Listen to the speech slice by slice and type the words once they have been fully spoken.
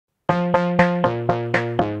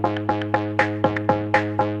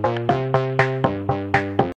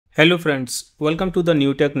Hello friends, welcome to the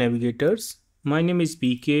New Tech Navigators. My name is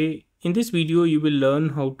PK. In this video, you will learn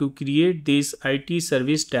how to create this IT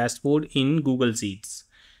service dashboard in Google Sheets.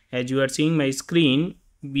 As you are seeing my screen,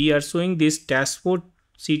 we are showing this dashboard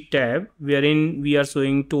sheet tab wherein we are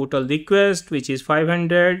showing total request which is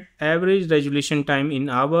 500, average resolution time in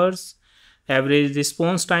hours, average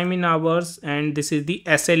response time in hours, and this is the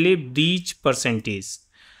SLA breach percentage.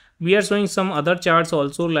 We are showing some other charts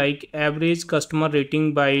also like average customer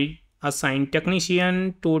rating by assigned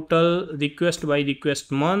technician, total request by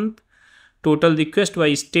request month, total request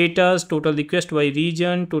by status, total request by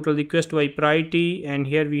region, total request by priority, and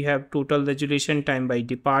here we have total resolution time by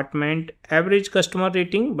department, average customer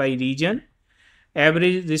rating by region,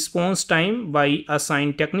 average response time by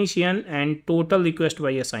assigned technician, and total request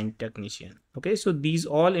by assigned technician. Okay, so these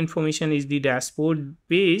all information is the dashboard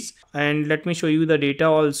page, and let me show you the data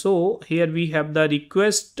also. Here we have the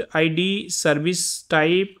request ID, service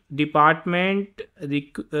type, department,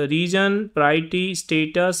 region, priority,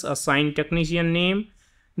 status, assigned technician name.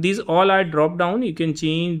 These all are drop down. You can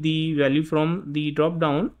change the value from the drop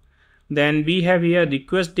down. Then we have here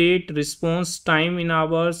request date, response time in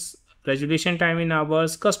hours, resolution time in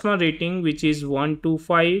hours, customer rating which is 1 to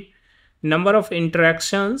 5, number of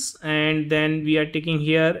interactions, and then we are taking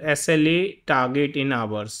here SLA target in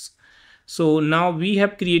hours. So now we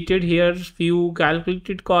have created here few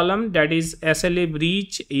calculated column, that is SLA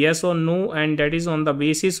breach, yes or no, and that is on the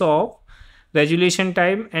basis of resolution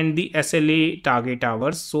time and the SLA target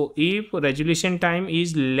hours. So if resolution time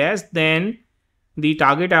is less than the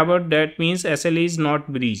target hour, that means SLA is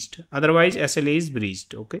not breached, otherwise SLA is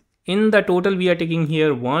breached. Okay, in the total we are taking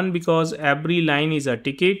here 1 because every line is a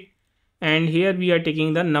ticket, and here we are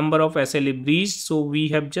taking the number of SLA breached. So we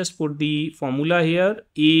have just put the formula here.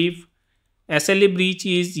 If SLA breach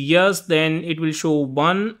is yes, then it will show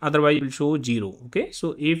 1, otherwise it will show 0. Okay,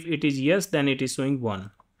 so if it is yes, then it is showing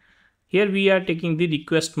 1. Here we are taking the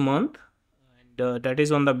request month, and that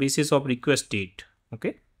is on the basis of request date.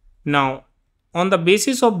 Okay, now on the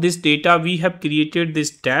basis of this data we have created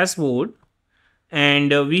this dashboard,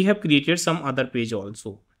 and we have created some other page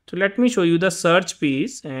also. So let me show you the search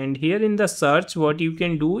page, and here in the search what you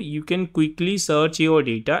can do, you can quickly search your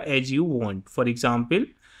data as you want. For example,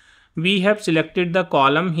 we have selected the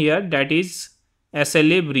column here that is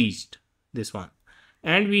SLA breached, this one,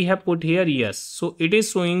 and we have put here yes. So it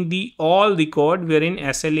is showing the all record wherein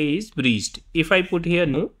SLA is breached. If I put here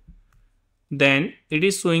no, then it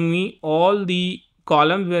is showing me all the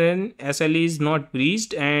column wherein SLA is not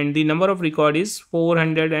breached, and the number of record is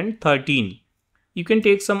 413. You can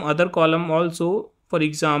take some other column also. For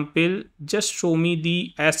example, just show me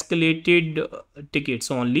the escalated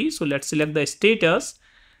tickets only. So let's select the status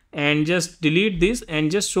and just delete this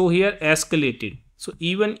and just show here escalated. So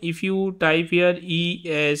even if you type here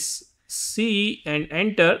ESC and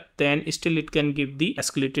enter, then still it can give the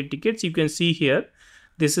escalated tickets. You can see here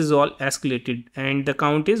this is all escalated and the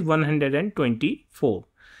count is 124.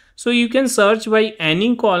 So you can search by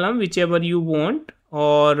any column whichever you want,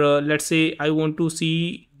 or let's say I want to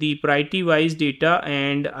see the priority wise data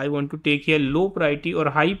and I want to take here low priority or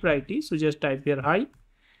high priority. So just type here high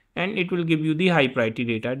and it will give you the high priority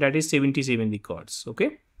data, that is 77 records.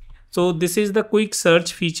 Okay, so this is the quick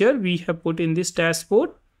search feature we have put in this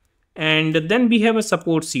dashboard. And then we have a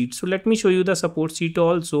support sheet. So let me show you the support sheet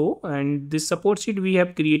also, and this support sheet we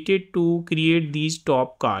have created to create these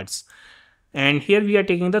top cards. And here we are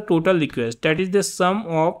taking the total request, that is the sum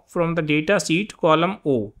of from the data sheet column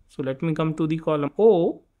O. So let me come to the column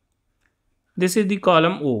O. This is the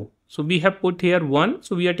column O. So we have put here 1,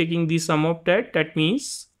 so we are taking the sum of that, that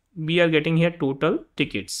means we are getting here total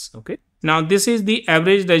tickets. Okay, now this is the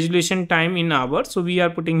average resolution time in hours. So we are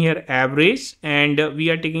putting here average, and we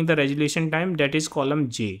are taking the resolution time, that is column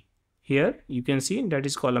J. Here you can see that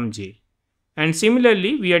is column J. And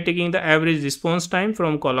similarly we are taking the average response time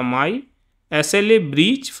from column I, SLA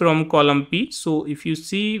breach from column P. So if you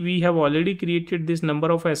see, we have already created this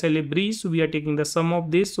number of SLA breach. So we are taking the sum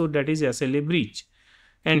of this, so that is SLA breach.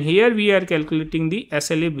 And here we are calculating the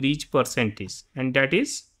SLA breach percentage, and that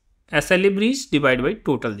is SLA breach divided by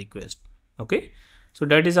total request. Okay, so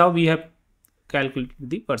that is how we have calculated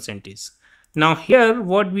the percentage. Now here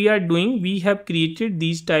what we are doing, we have created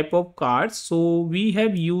these type of cards. So we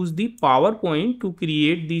have used the PowerPoint to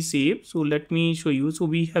create the shape. So let me show you. So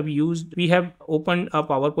we have opened a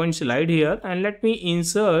PowerPoint slide here, and let me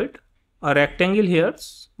insert a rectangle here.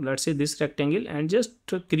 Let's say this rectangle, and just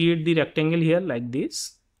create the rectangle here like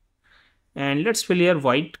this. And let's fill here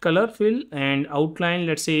white color fill, and outline,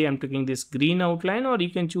 let's say I'm taking this green outline, or you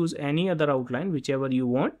can choose any other outline whichever you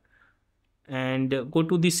want. and go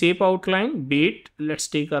to the shape outline, bait, let's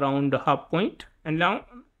take around half point, and now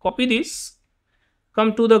copy this,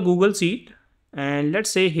 come to the Google Sheet, and let's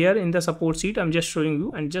say here in the support sheet I'm just showing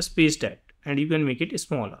you, and just paste that, and you can make it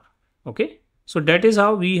smaller. Okay, so that is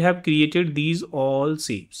how we have created these all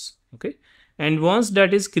shapes. Okay, and once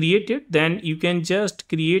that is created, then you can just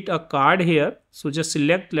create a card here. So just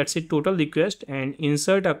select, let's say, total request and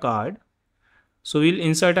insert a card. So we'll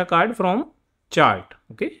insert a card from chart.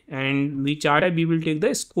 Okay, and the chart we will take the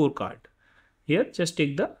scorecard. Here just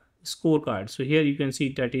take the scorecard. So here you can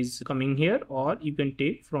see that is coming here, or you can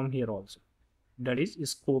take from here also, that is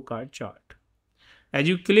scorecard chart. As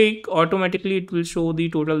you click, automatically it will show the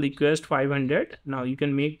total request 500. Now you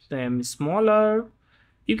can make them smaller.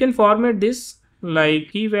 You can format this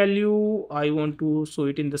like key value, I want to show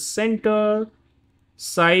it in the center.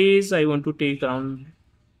 Size, I want to take around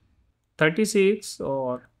 36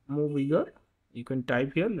 or more bigger. You can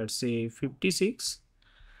type here, let's say 56.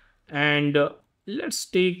 And let's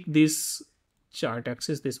take this chart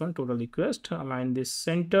axis, this one, total request, align this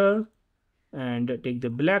center and take the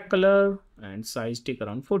black color, and size take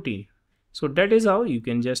around 14. So that is how you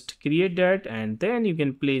can just create that, and then you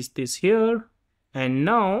can place this here. And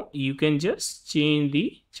now you can just change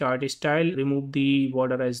the chart style, remove the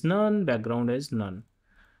border as none, background as none.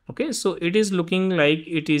 Okay, so it is looking like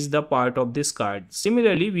it is the part of this card.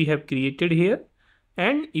 Similarly, we have created here,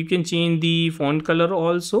 and you can change the font color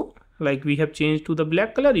also, like we have changed to the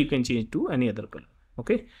black color, you can change to any other color.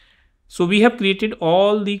 Okay, so we have created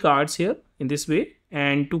all the cards here in this way.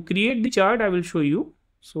 And to create the chart, I will show you.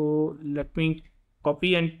 So let me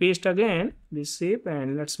copy and paste again this shape,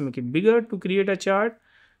 and let's make it bigger to create a chart.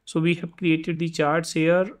 So we have created the charts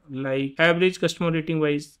here, like average customer rating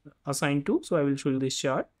wise assigned to. So I will show you this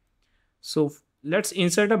chart. So let's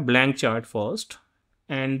insert a blank chart first,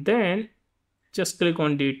 and then just click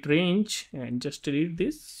on date range and just delete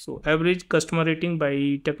this. So average customer rating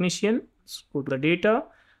by technician. Let's go to the data.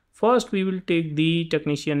 First we will take the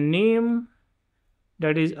technician name,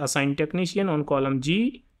 that is assigned technician, on column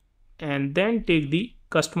G, and then take the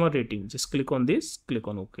customer rating. Just click on this, click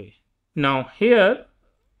on OK. Now here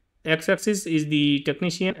x-axis is the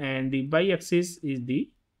technician and the y-axis is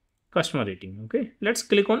the customer rating. Okay, let's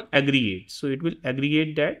click on aggregate. So it will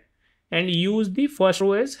aggregate that and use the first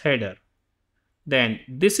row as header. Then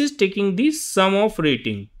this is taking the sum of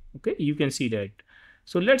rating. Okay, you can see that.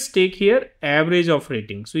 So let's take here average of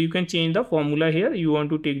rating. So you can change the formula here. You want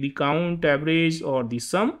to take the count, average, or the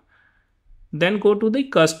sum. Then go to the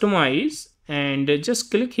customize and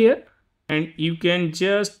just click here, and you can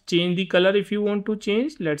just change the color if you want to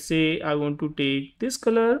change. Let's say I want to take this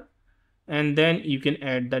color, and then you can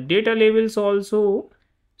add the data labels also.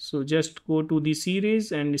 So just go to the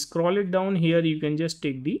series and scroll it down. Here you can just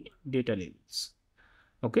take the data labels.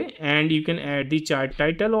 Okay, and you can add the chart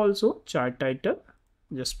title also. Chart title,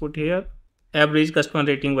 just put here average customer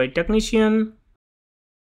rating by technician.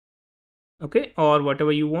 Okay, or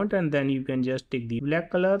whatever you want, and then you can just take the black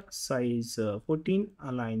color, size 14,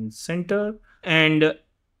 align center, and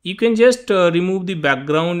you can just remove the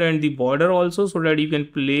background and the border also, so that you can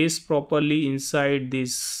place properly inside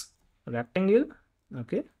this rectangle.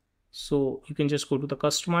 Okay, so you can just go to the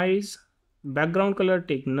customize, background color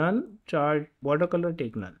take none, chart border color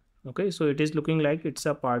take none. Okay, so it is looking like it's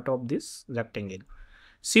a part of this rectangle.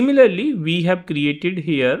 Similarly, we have created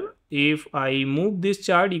here, if I move this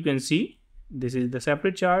chart, you can see this is the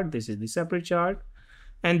separate chart, this is the separate chart,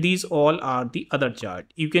 and these all are the other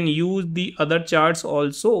chart. You can use the other charts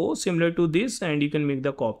also similar to this, and you can make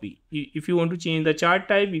the copy. If you want to change the chart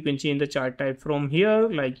type, you can change the chart type from here,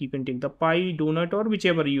 like you can take the pie, donut, or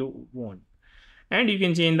whichever you want. And you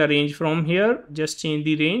can change the range from here, just change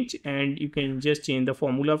the range, and you can just change the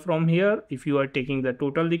formula from here. If you are taking the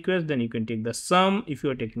total request, then you can take the sum. If you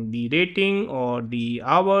are taking the rating or the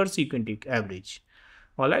hours, you can take average.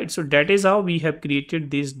 Alright, so that is how we have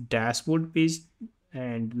created this dashboard page.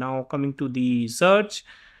 And now coming to the search.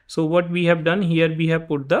 So what we have done here, we have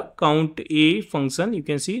put the count A function. You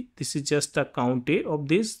can see this is just the count A of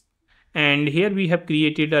this. And here we have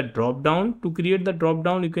created a drop down. To create the drop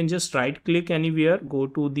down, you can just right click anywhere, go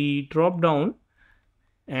to the drop down,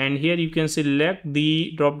 and here you can select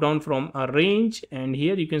the drop down from a range, and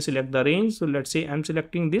here you can select the range. So let's say I'm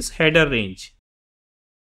selecting this header range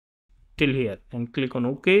till here, and click on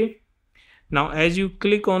OK. Now as you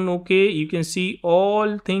click on OK, you can see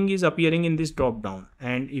all thing is appearing in this drop down.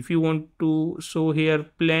 And if you want to show here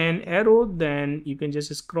plain arrow, then you can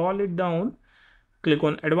just scroll it down, click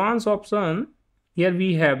on advanced option. Here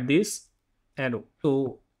we have this arrow.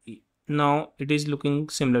 So now it is looking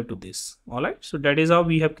similar to this. All right, so that is how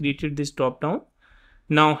we have created this drop down.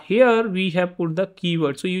 Now here we have put the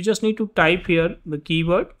keyword, so you just need to type here the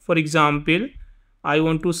keyword. For example, I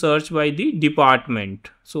want to search by the department,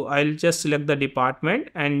 so I'll just select the department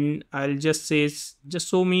and I'll just say just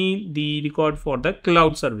show me the record for the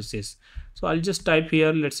cloud services. So I'll just type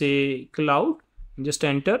here, let's say cloud, just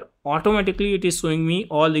enter. Automatically it is showing me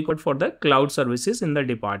all record for the cloud services in the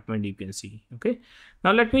department, you can see. Okay,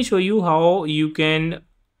 now let me show you how you can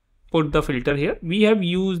put the filter here. We have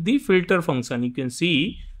used the filter function, you can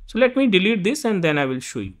see. So let me delete this and then I will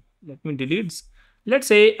show you. Let me delete this. Let's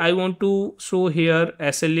say I want to show here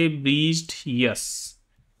SLA breached, yes.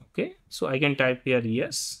 Okay, so I can type here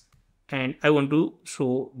yes, and I want to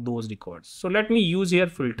show those records. So let me use here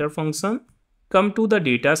filter function, come to the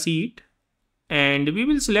data sheet, and we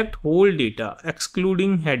will select whole data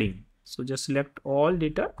excluding heading. So just select all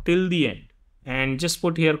data till the end and just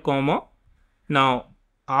put here comma. Now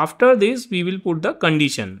after this we will put the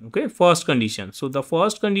condition. Okay, first condition. So the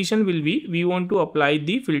first condition will be we want to apply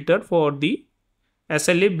the filter for the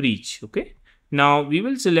SLA breach. Okay, now we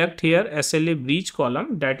will select here SLA breach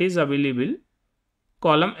column that is available,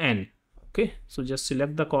 column N. Okay, so just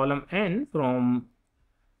select the column N from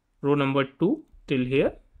row number 2 till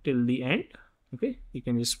here till the end. Okay, you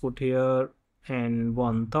can just put here and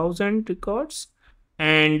 1000 records,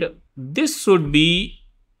 and this should be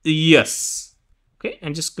yes. Okay,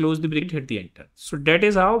 and just close the bracket, hit the enter. So that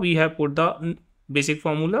is how we have put the basic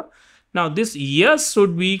formula. Now this yes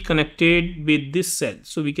should be connected with this cell,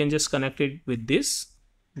 so we can just connect it with this,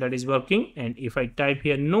 that is working. And if I type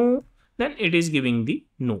here no, then it is giving the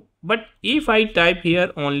no. But if I type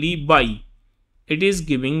here only by, it is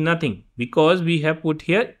giving nothing because we have put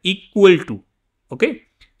here equal to. Okay,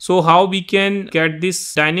 so how we can get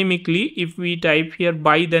this dynamically? If we type here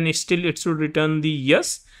by, then still it should return the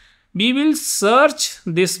yes. We will search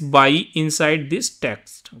this by inside this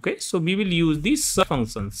text. Okay, so we will use this search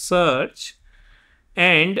function, search,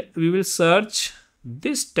 and we will search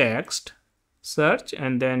this text, search,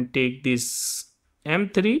 and then take this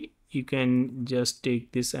M3. You can just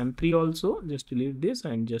take this M3 also, just delete this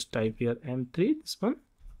and just type here M3, this one,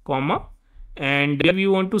 comma, and we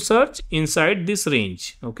want to search inside this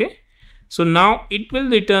range. Okay, so now it will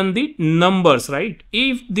return the numbers, right?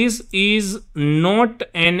 If this is not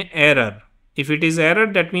an error, if it is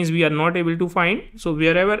error, that means we are not able to find. So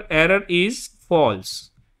wherever error is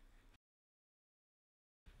false,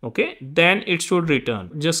 okay, then it should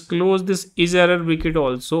return. Just close this is error bracket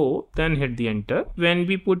also, then hit the enter. When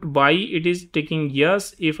we put by, it is taking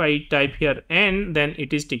yes. If I type here n, then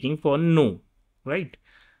it is taking for no, right?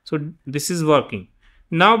 So this is working.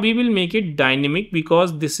 Now we will make it dynamic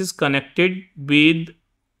because this is connected with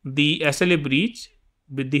the SLA breach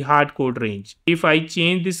with the hard code range. If I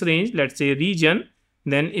change this range, let's say region,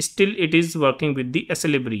 then still it is working with the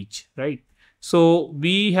SLA breach, right? So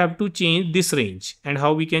we have to change this range, and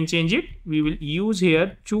how we can change it? We will use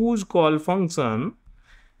here choose call function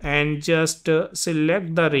and just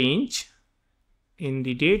select the range in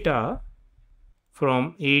the data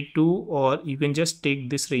from A2, or you can just take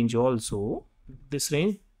this range also, this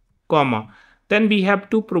range, comma, then we have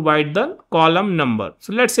to provide the column number.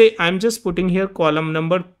 So let's say I'm just putting here column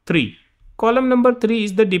number 3. Column number 3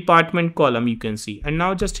 is the department column, you can see, and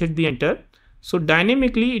now just hit the enter. So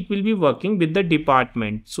dynamically it will be working with the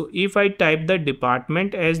department. So if I type the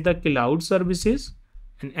department as the cloud services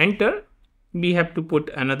and enter, we have to put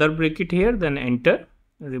another bracket here, then enter,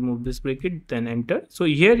 remove this bracket, then enter. So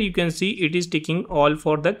here you can see it is taking all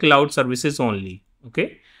for the cloud services only.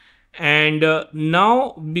 Okay, and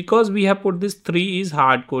now because we have put this 3 is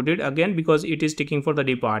hard coded again because it is taking for the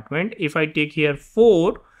department. If I take here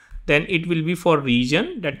 4, then it will be for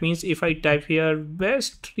region. That means if I type here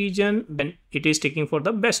best region, then it is taking for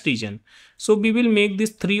the best region. So we will make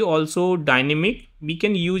this 3 also dynamic. We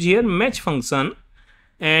can use here match function,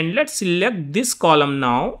 and let's select this column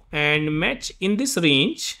now and match in this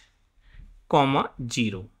range, comma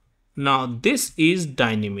 0. Now this is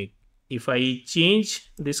dynamic. If I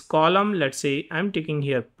change this column, let's say I'm taking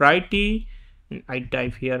here priority, and I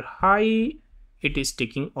type here high, it is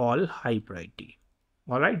taking all high priority.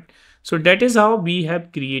 All right, so that is how we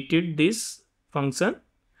have created this function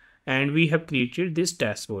and we have created this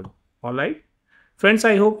dashboard. All right, friends,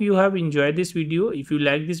 I hope you have enjoyed this video. If you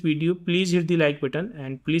like this video, please hit the like button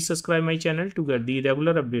and please subscribe my channel to get the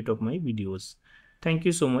regular update of my videos. Thank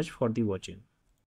you so much for the watching.